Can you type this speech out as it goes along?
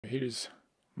Here is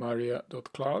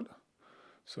maria.cloud.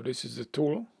 So this is the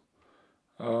tool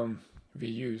we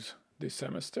use this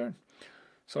semester.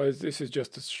 So this is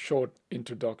just a short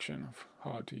introduction of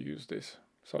how to use this.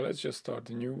 So let's just start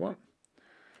a new one.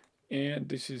 And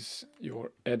this is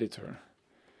your editor.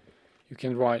 You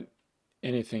can write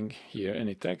anything here,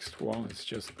 any text. Well, it's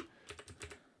just,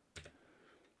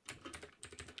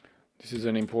 this is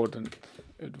an important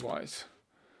advice.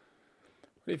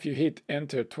 If you hit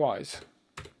enter twice,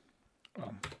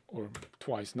 or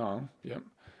twice now, yeah,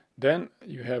 then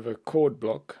you have a code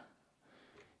block,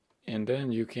 and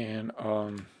then you can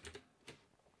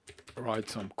write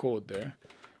some code there,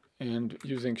 and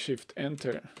using shift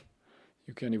enter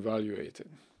you can evaluate it.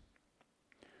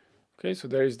 Okay, so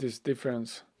there is this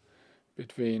difference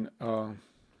between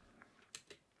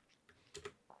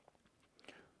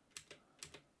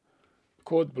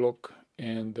code block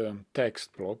and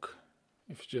text block.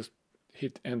 If you just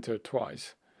hit enter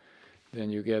twice, then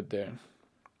you get there.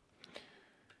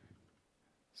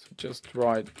 So just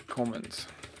write comments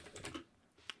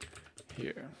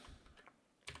here,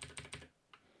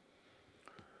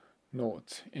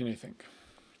 notes, anything.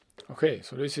 Okay,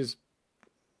 so this is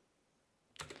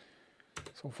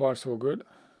so far so good.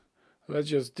 Let's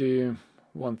just do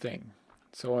one thing.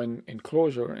 So in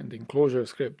enclosure, in the enclosure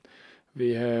script,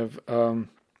 we have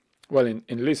well, in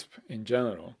Lisp in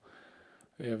general,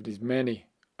 we have these many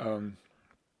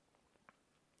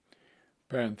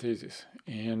parentheses,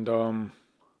 and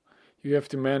you have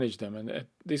to manage them, and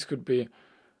this could be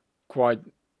quite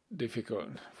difficult.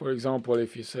 For example,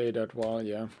 if you say that, well,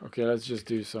 yeah, okay, let's just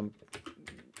do some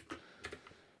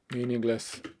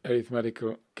meaningless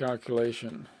arithmetical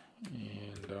calculation,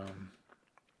 and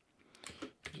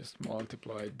just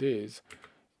multiply this,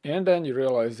 and then you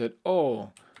realize that,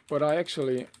 oh, but I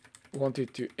actually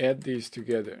wanted to add these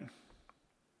together.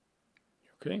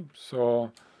 Okay,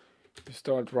 so you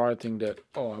start writing that,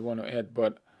 oh, I want to add,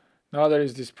 but now there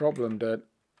is this problem that,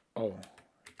 oh,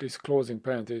 this closing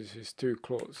parenthesis is too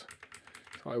close,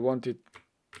 so I want it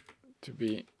to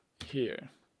be here,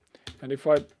 and if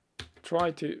I try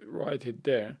to write it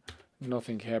there,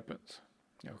 nothing happens.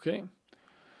 Okay,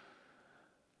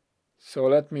 so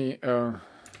let me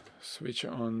switch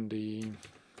on the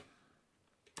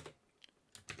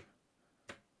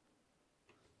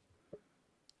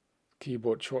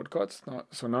keyboard shortcuts.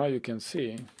 So now you can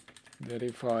see that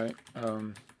if I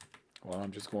well,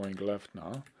 I'm just going left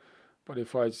now, but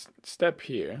if I step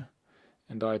here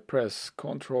and I press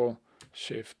Control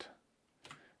Shift,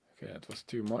 okay, that was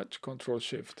too much, Control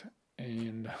Shift,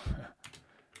 and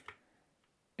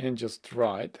and just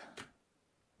write,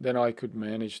 then I could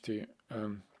manage to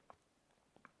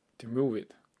move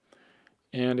it.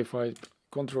 And if I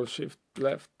Control Shift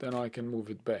left, then I can move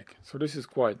it back. So this is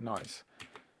quite nice.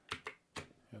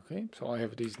 Okay, so I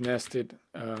have this nested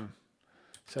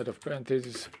set of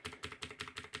parentheses,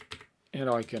 and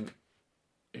I can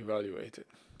evaluate it.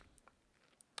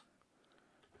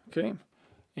 Okay,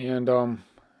 and okay,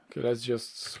 let's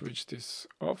just switch this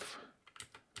off.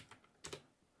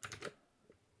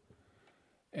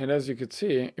 And as you can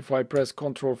see, if I press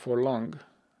Ctrl for long,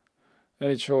 then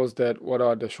it shows that what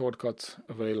are the shortcuts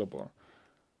available.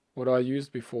 What I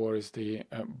used before is the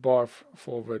barf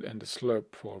forward and the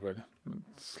slurp forward.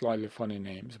 Slightly funny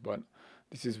names, but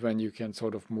this is when you can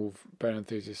sort of move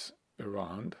parentheses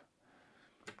around.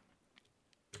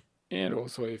 And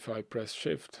also if I press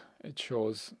shift, it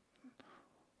shows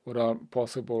what are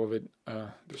possible with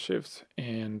the shifts,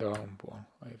 and well,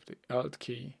 I have the alt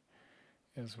key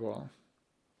as well.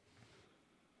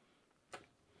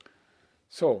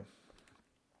 So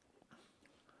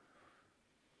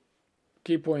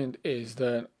key point is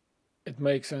that it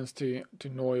makes sense to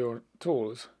know your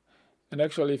tools. And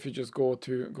actually, if you just go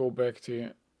back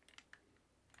to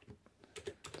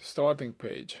the starting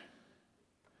page,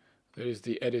 there is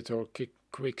the editor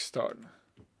quick start.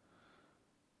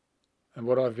 And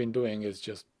what I've been doing is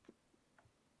just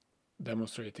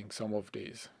demonstrating some of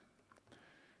these.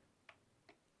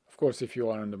 Of course, if you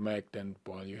are on the Mac, then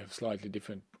well, you have slightly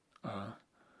different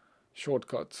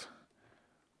shortcuts,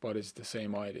 but it's the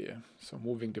same idea. So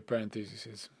moving the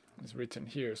parentheses is written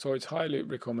here. So it's highly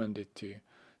recommended to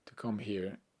come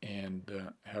here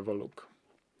and have a look.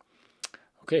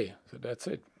 Okay, so that's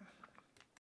it.